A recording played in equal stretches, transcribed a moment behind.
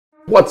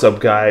What's up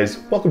guys?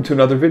 Welcome to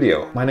another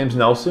video. My name's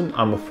Nelson,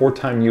 I'm a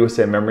 4-time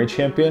USA memory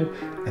champion,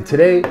 and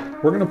today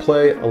we're gonna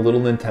play a little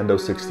Nintendo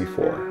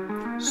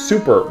 64.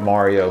 Super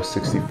Mario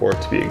 64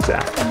 to be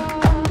exact.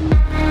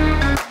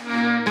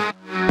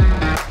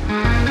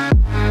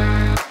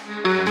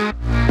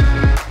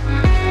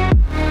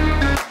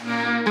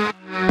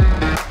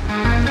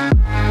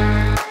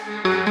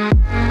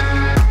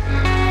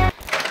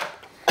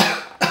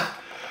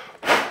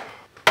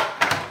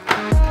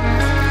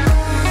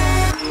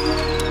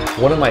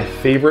 One of my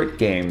favorite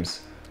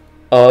games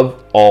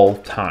of all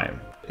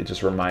time. It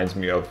just reminds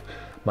me of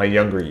my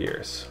younger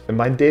years. Am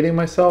I dating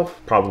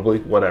myself? Probably,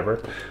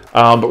 whatever.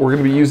 But we're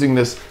gonna be using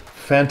this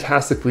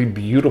fantastically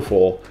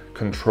beautiful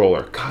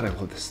controller. God, I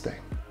love this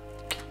thing.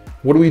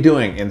 What are we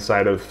doing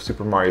inside of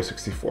Super Mario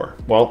 64?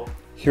 Well,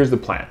 here's the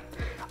plan.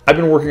 I've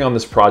been working on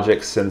this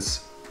project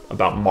since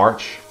about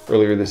March,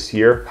 earlier this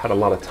year. Had a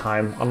lot of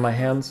time on my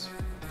hands.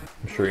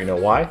 I'm sure you know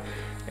why.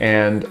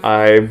 And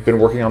I've been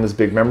working on this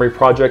big memory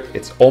project.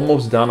 It's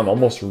almost done. I'm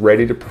almost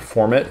ready to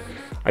perform it.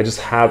 I just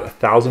have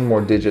 1,000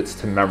 more digits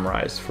to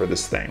memorize for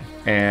this thing.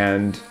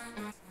 And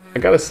I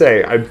gotta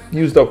say, I've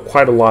used up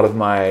quite a lot of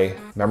my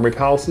memory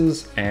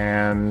palaces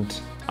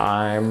and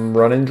I'm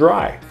running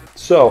dry.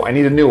 So I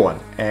need a new one.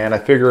 And I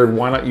figured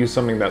why not use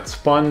something that's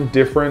fun,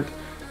 different,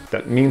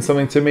 that means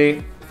something to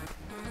me?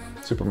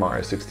 Super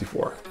Mario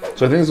 64.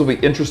 So I think this will be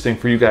interesting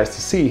for you guys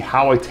to see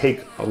how I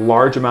take a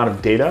large amount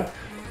of data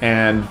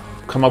and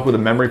come up with a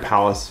memory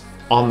palace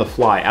on the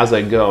fly as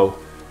I go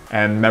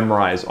and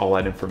memorize all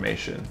that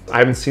information. I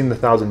haven't seen the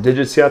 1,000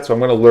 digits yet, so I'm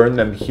gonna learn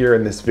them here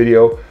in this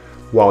video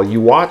while you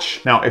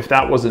watch. Now, if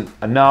that wasn't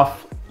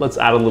enough, let's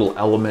add a little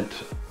element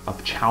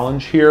of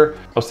challenge here.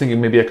 I was thinking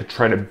maybe I could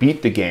try to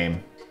beat the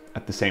game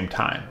at the same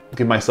time.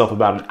 Give myself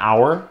about an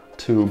hour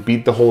to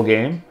beat the whole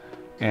game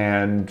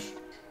and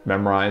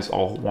memorize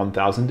all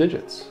 1,000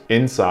 digits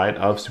inside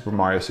of Super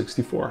Mario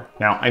 64.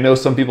 Now, I know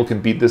some people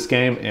can beat this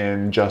game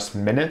in just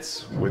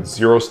minutes with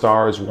 0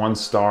 stars, 1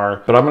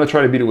 star, but I'm gonna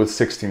try to beat it with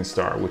 16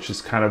 star, which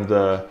is kind of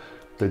the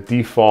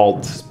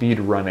default speed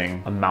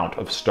running amount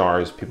of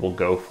stars people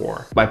go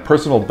for. My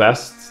personal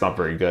best, it's not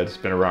very good, it's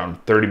been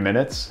around 30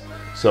 minutes.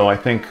 So I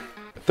think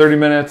 30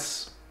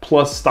 minutes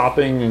plus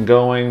stopping and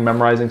going,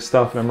 memorizing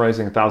stuff,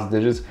 memorizing 1,000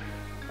 digits,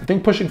 I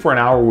think pushing for an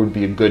hour would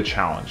be a good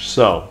challenge.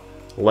 So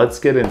let's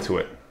get into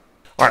it.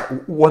 All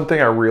right, one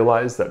thing I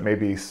realized that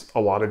maybe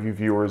a lot of you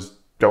viewers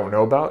don't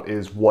know about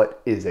is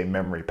what is a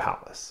memory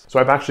palace. So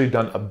I've actually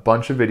done a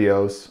bunch of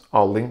videos.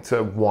 I'll link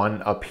to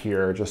one up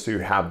here just so you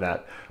have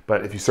that.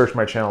 But if you search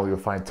my channel, you'll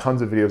find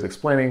tons of videos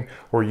explaining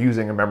or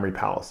using a memory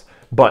palace.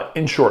 But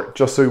in short,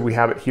 just so we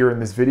have it here in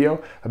this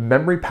video, a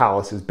memory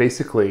palace is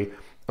basically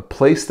a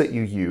place that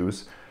you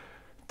use.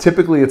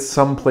 Typically, it's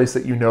some place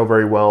that you know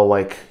very well,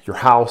 like your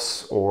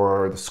house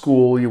or the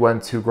school you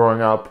went to growing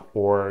up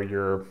or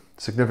your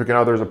significant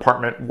other's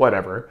apartment,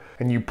 whatever,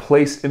 and you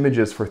place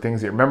images for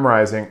things that you're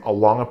memorizing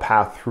along a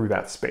path through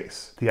that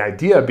space. The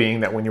idea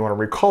being that when you want to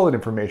recall that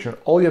information,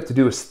 all you have to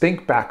do is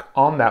think back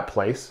on that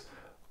place,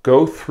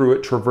 go through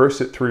it, traverse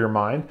it through your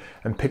mind,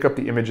 and pick up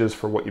the images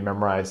for what you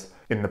memorized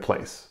in the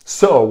place.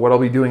 So what I'll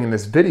be doing in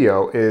this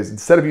video is,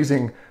 instead of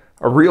using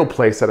a real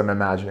place that I'm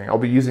imagining, I'll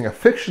be using a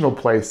fictional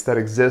place that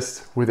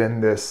exists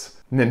within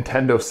this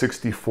Nintendo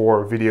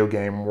 64 video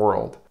game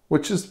world,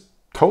 which is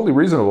totally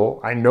reasonable.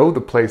 I know the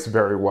place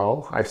very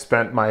well. I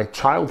spent my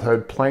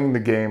childhood playing the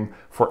game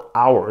for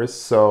hours,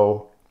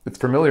 so it's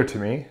familiar to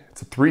me.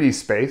 It's a 3D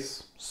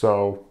space,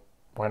 so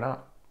why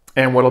not?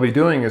 And what I'll be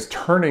doing is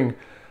turning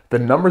the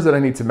numbers that I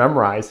need to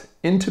memorize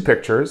into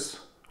pictures,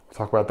 we'll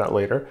talk about that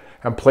later,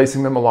 and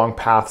placing them along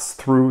paths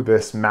through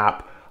this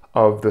map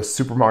of the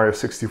Super Mario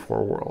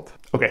 64 world.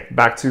 Okay,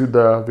 back to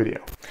the video.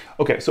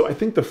 Okay, so I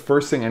think the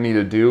first thing I need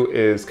to do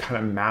is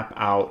kind of map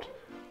out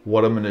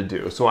what I'm gonna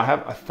do. So I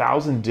have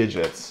 1,000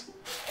 digits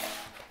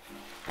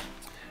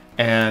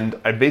and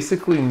I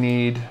basically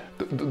need,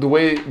 the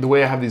way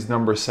I have these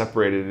numbers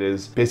separated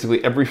is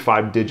basically every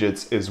 5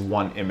 digits is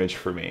one image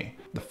for me.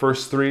 The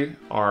first 3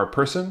 are a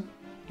person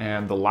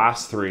and the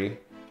last 3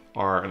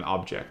 are an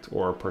object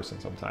or a person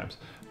sometimes.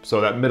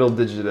 So that middle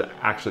digit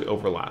actually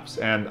overlaps.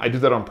 And I do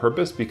that on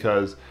purpose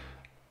because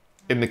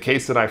in the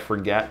case that I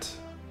forget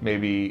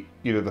maybe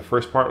either the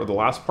first part or the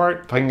last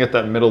part, if I can get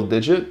that middle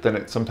digit, then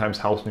it sometimes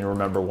helps me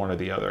remember one or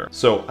the other.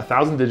 So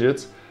 1,000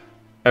 digits,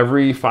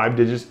 every 5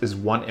 digits is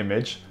one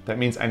image. That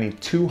means I need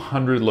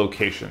 200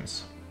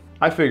 locations.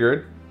 I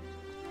figured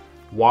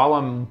while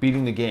I'm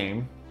beating the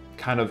game,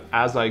 kind of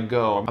as I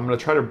go, I'm gonna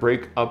try to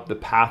break up the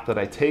path that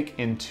I take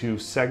into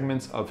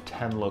segments of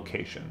 10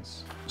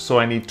 locations. So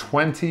I need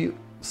 20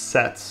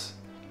 sets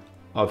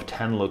of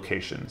 10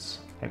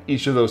 locations. And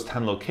each of those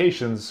 10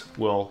 locations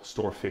will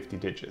store 50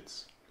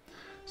 digits.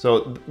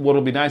 So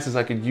what'll be nice is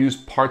I could use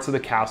parts of the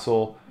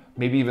castle,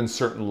 maybe even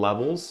certain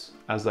levels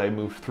as I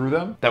move through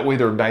them. That way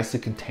they're nicely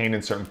contained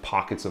in certain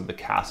pockets of the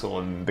castle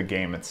and the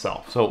game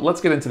itself. So let's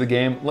get into the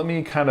game. Let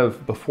me kind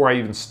of, before I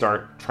even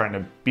start trying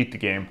to beat the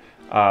game,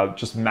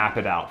 just map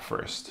it out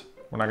first.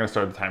 We're not gonna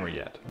start the timer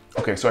yet.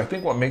 Okay, so I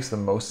think what makes the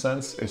most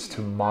sense is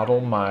to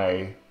model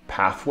my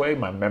pathway,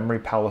 my memory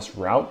palace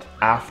route,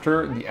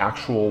 after the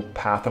actual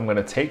path I'm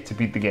gonna take to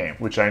beat the game,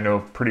 which I know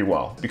pretty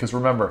well. Because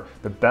remember,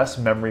 the best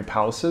memory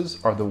palaces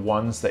are the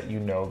ones that you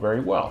know very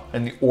well.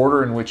 And the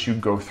order in which you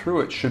go through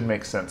it should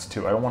make sense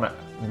too. I don't wanna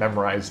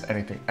memorize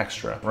anything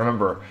extra.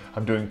 Remember,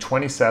 I'm doing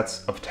 20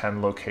 sets of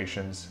 10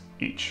 locations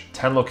each.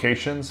 10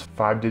 locations,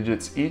 5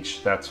 digits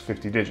each, that's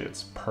 50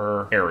 digits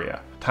per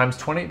area. Times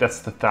 20, that's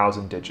the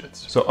 1,000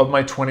 digits. So of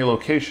my 20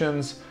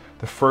 locations,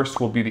 the first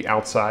will be the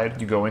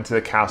outside. You go into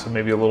the castle,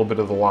 maybe a little bit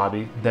of the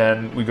lobby.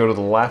 Then we go to the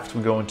left,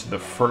 we go into the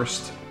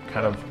first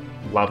kind of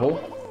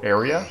level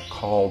area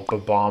called the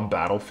bomb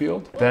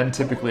battlefield. Then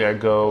typically I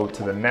go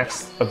to the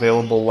next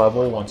available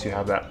level once you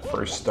have that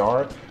first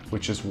star,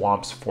 which is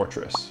Womp's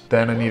Fortress.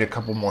 Then I need a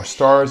couple more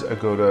stars. I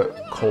go to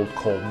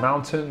Cold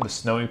Mountain, the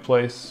snowy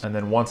place. And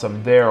then once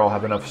I'm there, I'll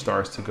have enough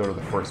stars to go to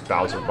the first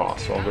Bowser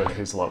boss, so I'll go to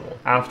his level.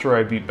 After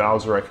I beat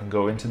Bowser, I can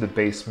go into the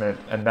basement,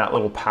 and that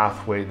little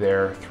pathway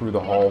there through the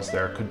halls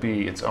there could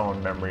be its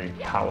own memory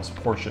palace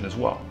portion as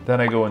well. Then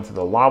I go into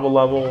the lava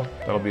level,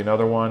 that'll be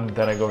another one.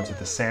 Then I go into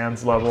the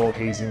sands level,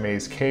 Hazy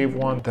Maze Cave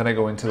one. Then I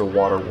go into the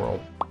water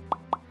world.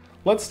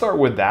 Let's start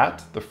with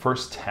that, the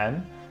first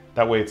 10.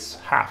 That way it's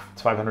half,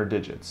 it's 500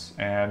 digits.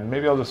 And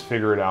maybe I'll just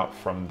figure it out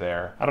from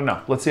there. I don't know,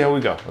 let's see how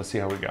we go. Let's see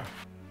how we go.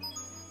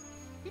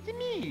 It's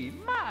me,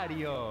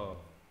 Mario.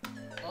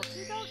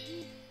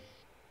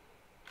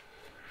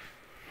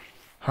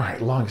 All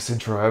right, longest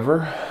intro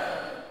ever.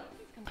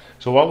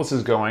 So while this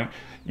is going,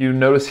 you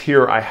notice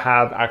here I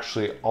have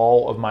actually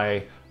all of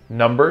my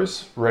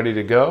numbers ready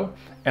to go.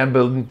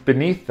 And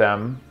beneath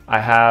them, I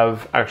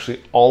have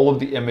actually all of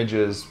the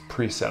images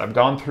preset. I've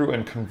gone through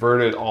and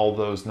converted all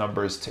those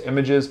numbers to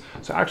images.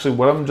 So actually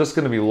what I'm just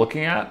gonna be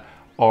looking at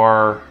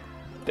are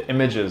the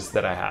images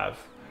that I have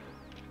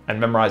and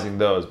memorizing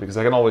those, because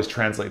I can always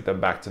translate them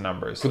back to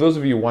numbers. For those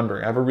of you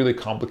wondering, I have a really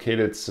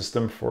complicated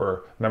system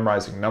for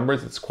memorizing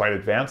numbers. It's quite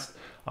advanced.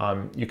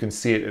 You can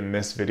see it in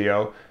this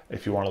video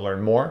if you want to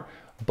learn more.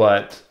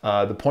 But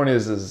the point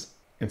is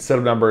instead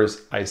of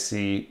numbers, I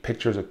see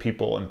pictures of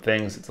people and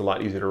things. It's a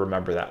lot easier to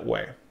remember that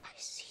way. I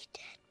see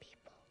dead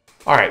people.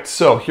 All right,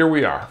 so here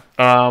we are.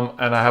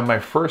 And I have my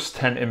first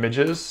 10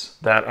 images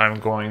that I'm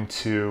going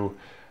to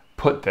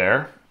put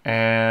there.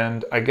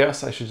 And I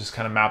guess I should just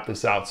kind of map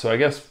this out. So I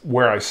guess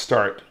where I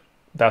start,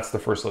 that's the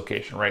first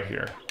location right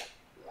here.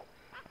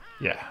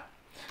 Yeah.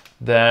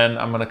 Then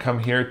I'm gonna come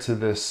here to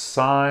this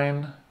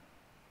sign.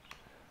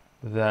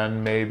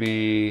 Then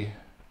maybe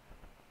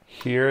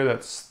here,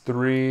 that's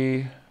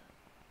 3,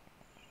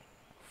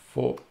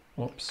 4,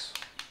 whoops.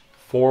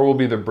 4 will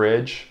be the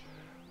bridge,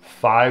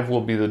 5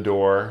 will be the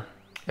door.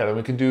 Yeah, then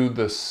we can do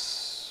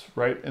this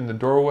right in the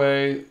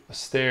doorway, the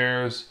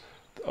stairs,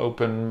 the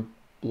open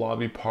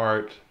lobby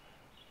part,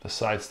 the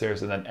side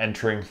stairs, and then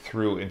entering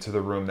through into the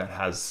room that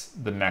has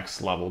the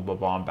next level, the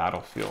bomb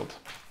battlefield.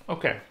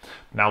 Okay,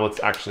 now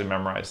let's actually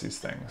memorize these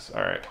things.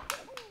 All right.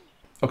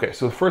 Okay,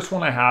 so the first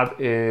one I have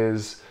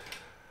is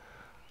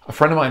a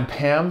friend of mine,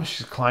 Pam.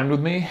 She's climbed with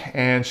me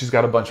and she's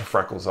got a bunch of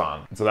freckles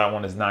on. And so that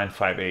one is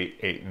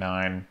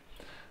 95889.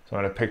 So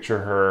I'm gonna picture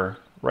her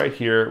right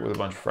here with a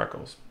bunch of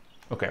freckles.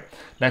 Okay,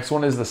 next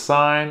one is the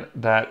sign.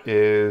 That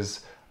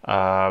is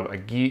a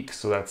geek,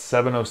 so that's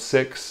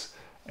 706.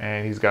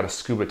 And he's got a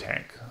scuba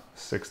tank,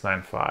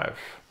 695.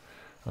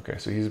 Okay,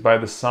 so he's by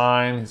the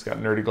sign, he's got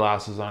nerdy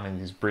glasses on, and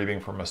he's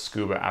breathing from a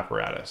scuba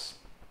apparatus.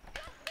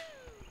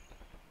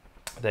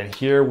 Then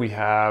here we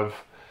have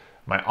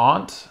my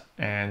aunt,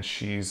 and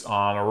she's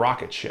on a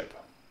rocket ship,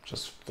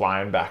 just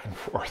flying back and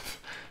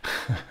forth.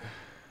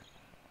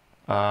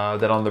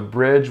 Then on the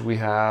bridge we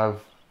have,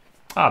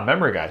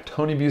 memory guy,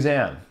 Tony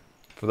Buzan.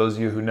 For those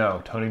of you who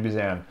know, Tony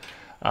Buzan.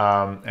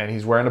 And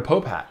he's wearing a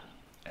Pope hat.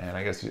 And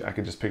I guess I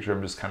could just picture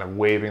him just kind of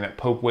waving that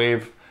Pope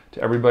wave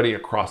to everybody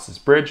across this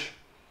bridge.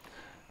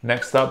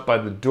 Next up by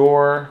the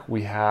door,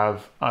 we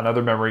have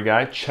another memory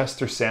guy,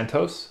 Chester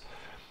Santos,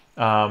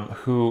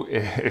 who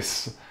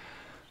is,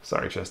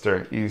 sorry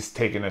Chester, he's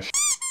taking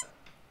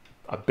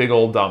a big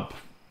old dump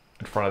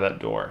in front of that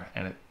door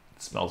and it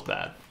smells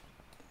bad.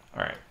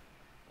 All right.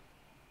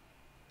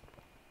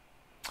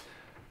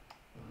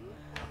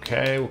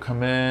 Okay, we'll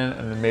come in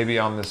and then maybe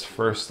on this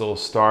first little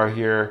star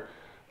here,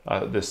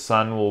 this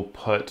sun will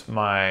put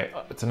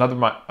it's another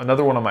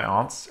one of my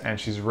aunts, and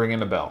she's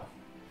ringing a bell.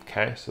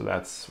 Okay, so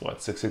that's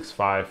what,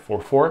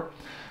 66544.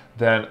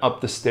 Then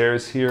up the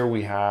stairs here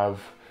we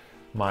have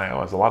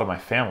it's a lot of my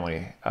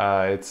family.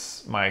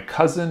 It's my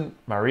cousin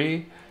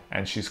Marie,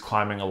 and she's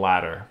climbing a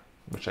ladder,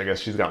 which I guess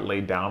she's got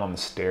laid down on the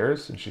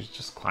stairs and she's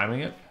just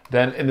climbing it.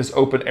 Then in this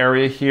open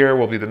area here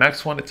will be the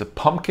next one. It's a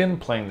pumpkin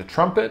playing the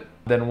trumpet.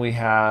 Then we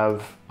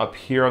have up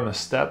here on the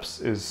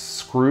steps is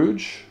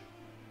Scrooge,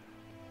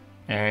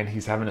 and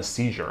he's having a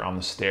seizure on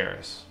the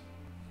stairs.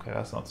 Okay,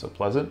 that's not so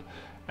pleasant.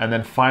 And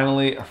then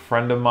finally, a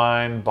friend of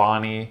mine,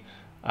 Bonnie,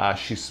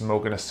 she's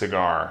smoking a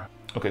cigar.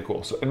 Okay,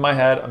 cool. So in my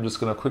head, I'm just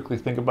gonna quickly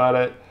think about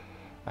it.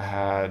 I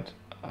had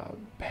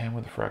Pam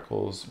with the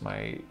freckles,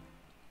 my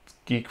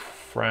geek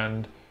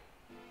friend,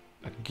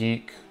 a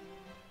geek,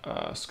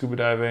 scuba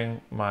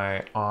diving,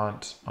 my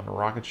aunt on a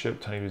rocket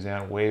ship, Tony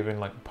Buzan waving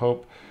like a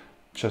pope,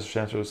 Chester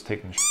Chancellor's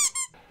taking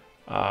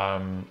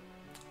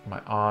my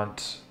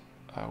aunt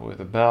with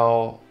a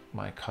bell,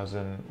 my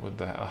cousin with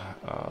the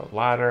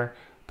ladder,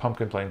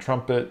 Pumpkin playing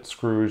trumpet,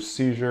 Scrooge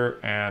seizure,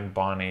 and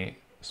Bonnie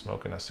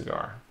smoking a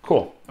cigar.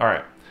 Cool. All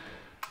right.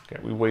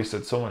 Okay, we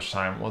wasted so much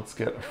time. Let's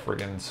get a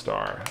friggin'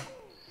 star.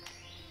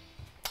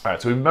 All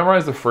right, so we've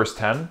memorized the first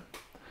 10.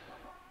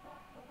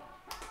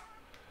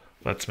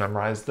 Let's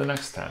memorize the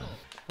next 10.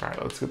 All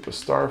right, let's get the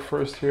star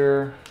first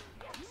here.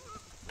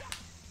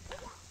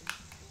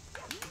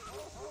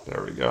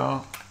 There we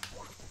go.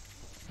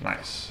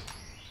 Nice.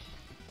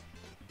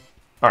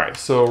 All right,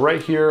 so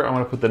right here, I'm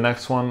gonna put the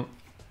next one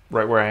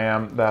right where I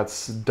am.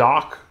 That's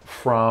Doc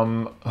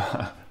from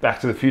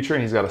Back to the Future,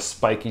 and he's got a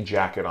spiky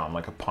jacket on,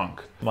 like a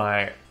punk.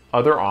 My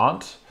other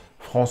aunt,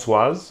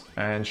 Françoise,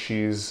 and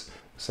she's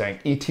saying,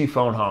 "E.T.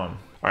 phone home."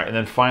 All right, and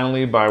then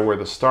finally, by where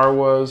the star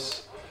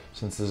was,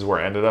 since this is where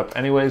I ended up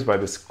anyways, by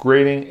this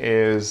grading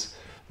is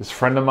this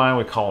friend of mine,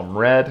 we call him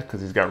Red,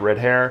 because he's got red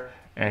hair,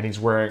 and he's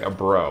wearing a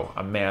bro,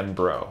 a man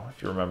bro,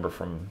 if you remember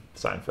from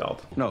Seinfeld.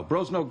 No,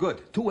 bro's no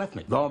good. Too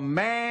ethnic. The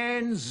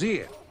man's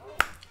ear.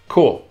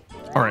 Cool.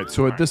 All right,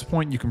 so at this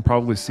point, you can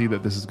probably see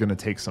that this is going to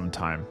take some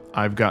time.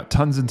 I've got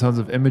tons and tons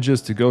of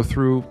images to go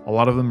through. A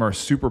lot of them are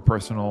super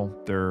personal.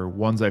 They're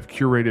ones I've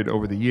curated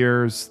over the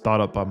years, thought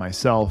up by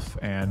myself,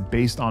 and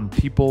based on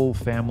people,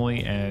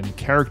 family, and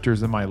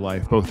characters in my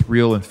life, both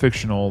real and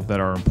fictional, that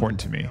are important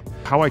to me.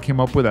 How I came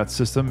up with that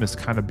system is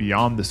kind of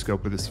beyond the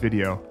scope of this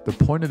video. The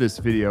point of this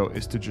video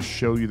is to just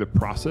show you the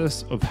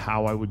process of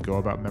how I would go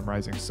about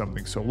memorizing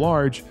something so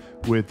large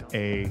with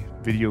a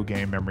video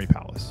game memory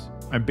palace.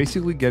 I'm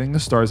basically getting the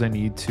stars I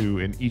need to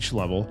in each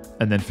level,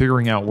 and then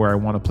figuring out where I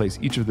want to place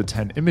each of the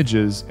 10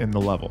 images in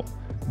the level.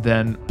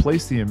 Then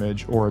place the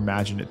image or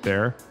imagine it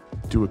there,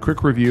 do a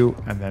quick review,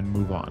 and then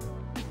move on.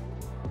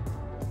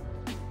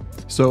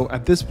 So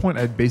at this point,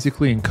 I'd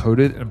basically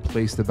encoded and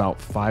placed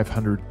about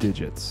 500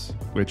 digits,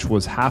 which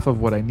was half of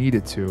what I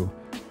needed to,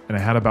 and I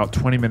had about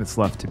 20 minutes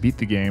left to beat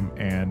the game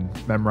and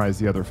memorize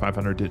the other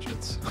 500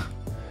 digits.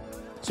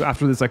 So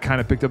after this, I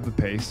kind of picked up the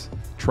pace,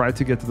 tried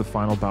to get to the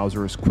final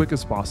Bowser as quick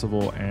as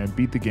possible, and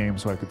beat the game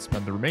so I could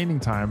spend the remaining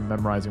time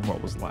memorizing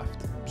what was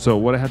left. So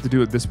what I had to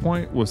do at this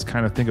point was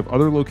kind of think of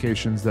other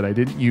locations that I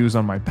didn't use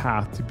on my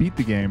path to beat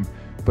the game,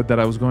 but that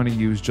I was going to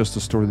use just to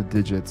store the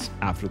digits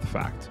after the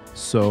fact.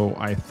 So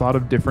I thought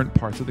of different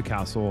parts of the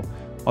castle,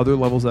 other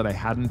levels that I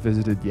hadn't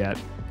visited yet,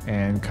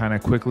 and kind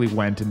of quickly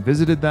went and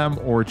visited them,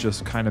 or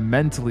just kind of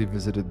mentally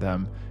visited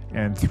them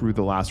and threw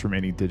the last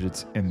remaining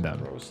digits in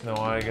them. Snow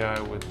Eye guy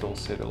with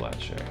dulce de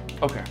leche.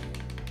 Okay,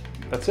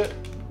 that's it.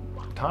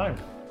 Time.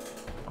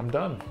 I'm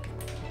done.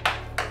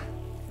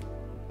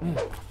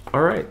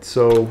 All right,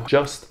 so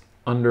just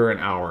under an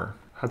hour.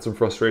 Had some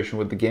frustration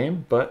with the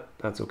game, but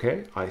that's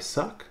okay. I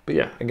suck. But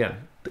yeah,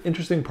 again, the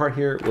interesting part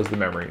here was the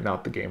memory,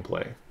 not the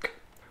gameplay.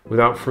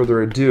 Without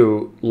further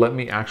ado, let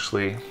me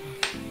actually,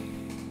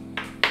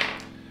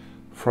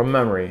 from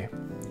memory,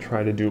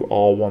 try to do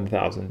all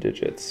 1,000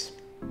 digits.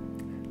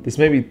 This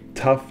may be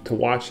tough to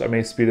watch. I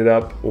may speed it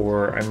up,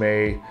 or I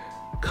may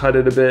cut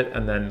it a bit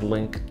and then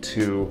link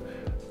to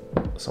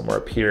somewhere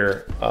up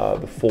here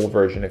the full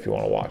version if you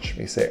want to watch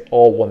me say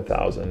all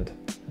 1,000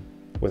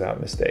 without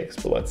mistakes,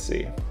 but let's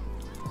see.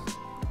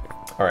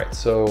 All right,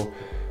 so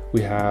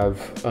we have,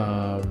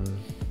 let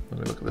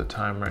me look at the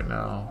time right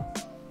now,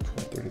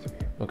 12:33.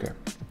 Okay,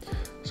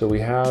 so we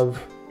have,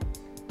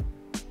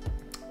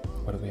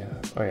 what do we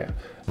have? Oh yeah,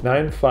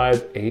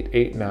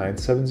 95889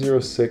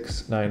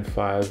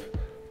 70695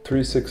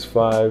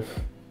 365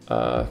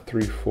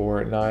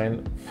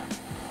 349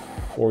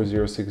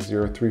 4060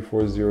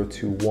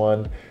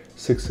 34021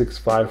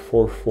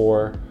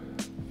 66544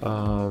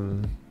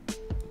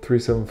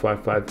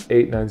 3755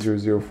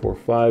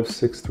 890045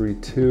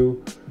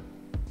 632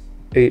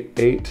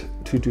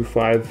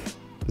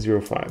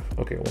 8822505.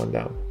 Okay, one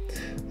down.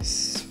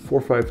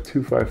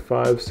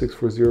 45255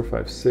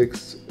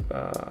 64056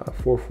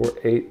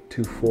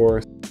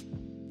 44824.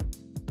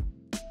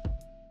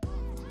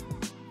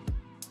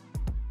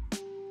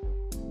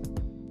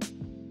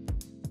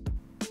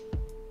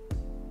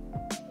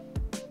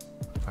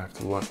 I have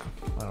to look.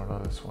 I don't know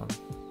this one.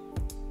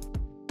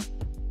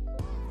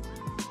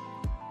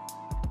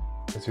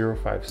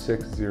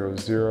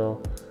 05600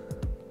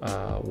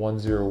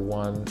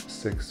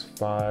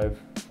 10165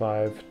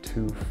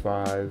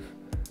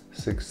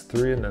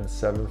 52563 and then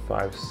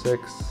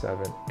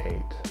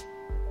 75678.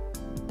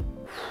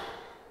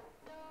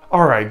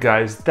 All right,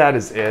 guys, that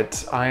is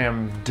it. I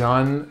am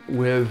done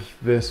with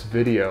this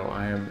video.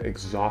 I am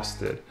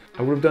exhausted.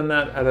 I would have done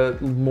that at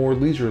a more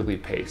leisurely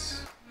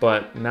pace,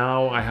 but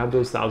now I have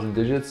those 1,000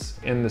 digits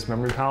in this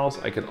memory palace.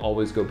 I can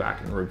always go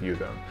back and review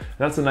them. And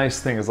that's the nice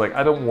thing, is like,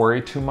 I don't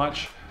worry too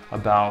much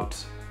about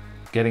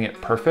getting it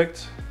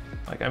perfect.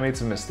 Like, I made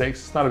some mistakes,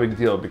 it's not a big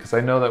deal, because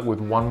I know that with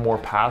one more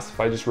pass, if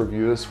I just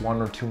review this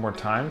 1 or 2 more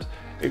times,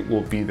 it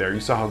will be there. You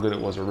saw how good it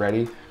was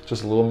already.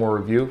 Just a little more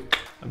review,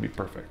 that'd be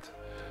perfect.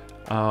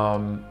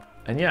 And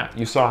And yeah,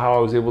 you saw how I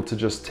was able to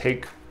just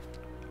take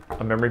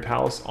a memory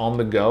palace on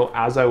the go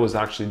as I was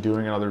actually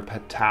doing another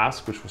pet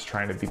task, which was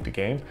trying to beat the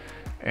game.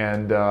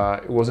 And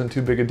it wasn't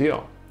too big a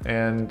deal.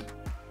 And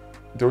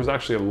there was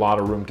actually a lot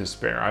of room to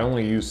spare. I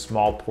only used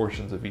small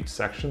portions of each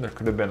section. There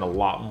could have been a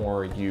lot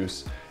more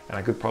use, and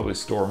I could probably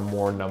store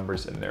more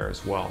numbers in there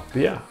as well.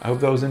 But yeah, I hope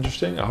that was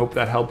interesting. I hope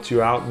that helped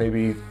you out.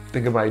 Maybe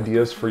think of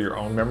ideas for your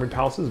own memory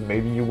palaces.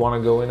 Maybe you want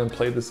to go in and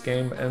play this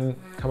game and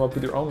come up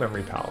with your own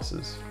memory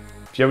palaces.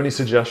 If you have any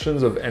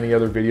suggestions of any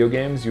other video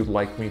games you'd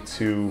like me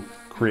to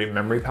create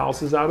memory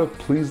palaces out of,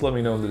 please let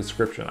me know in the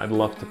description. I'd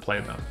love to play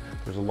them.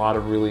 There's a lot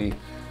of really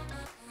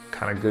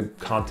kind of good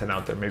content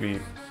out there. Maybe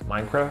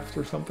Minecraft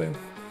or something?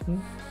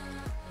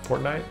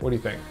 Fortnite? What do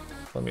you think?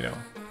 Let me know.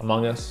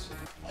 Among Us?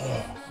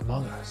 Oh,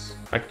 Among Us.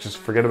 I could just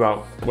forget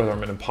about whether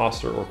I'm an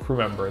imposter or crew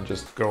member and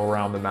just go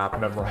around the map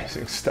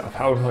memorizing stuff.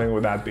 How annoying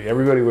would that be?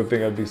 Everybody would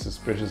think I'd be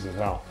suspicious as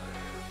hell.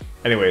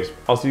 Anyways,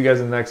 I'll see you guys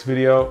in the next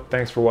video.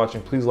 Thanks for watching.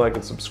 Please like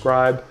and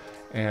subscribe.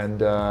 And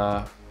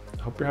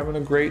hope you're having a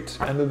great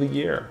end of the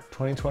year.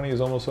 2020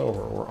 is almost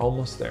over. We're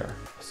almost there.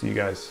 See you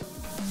guys.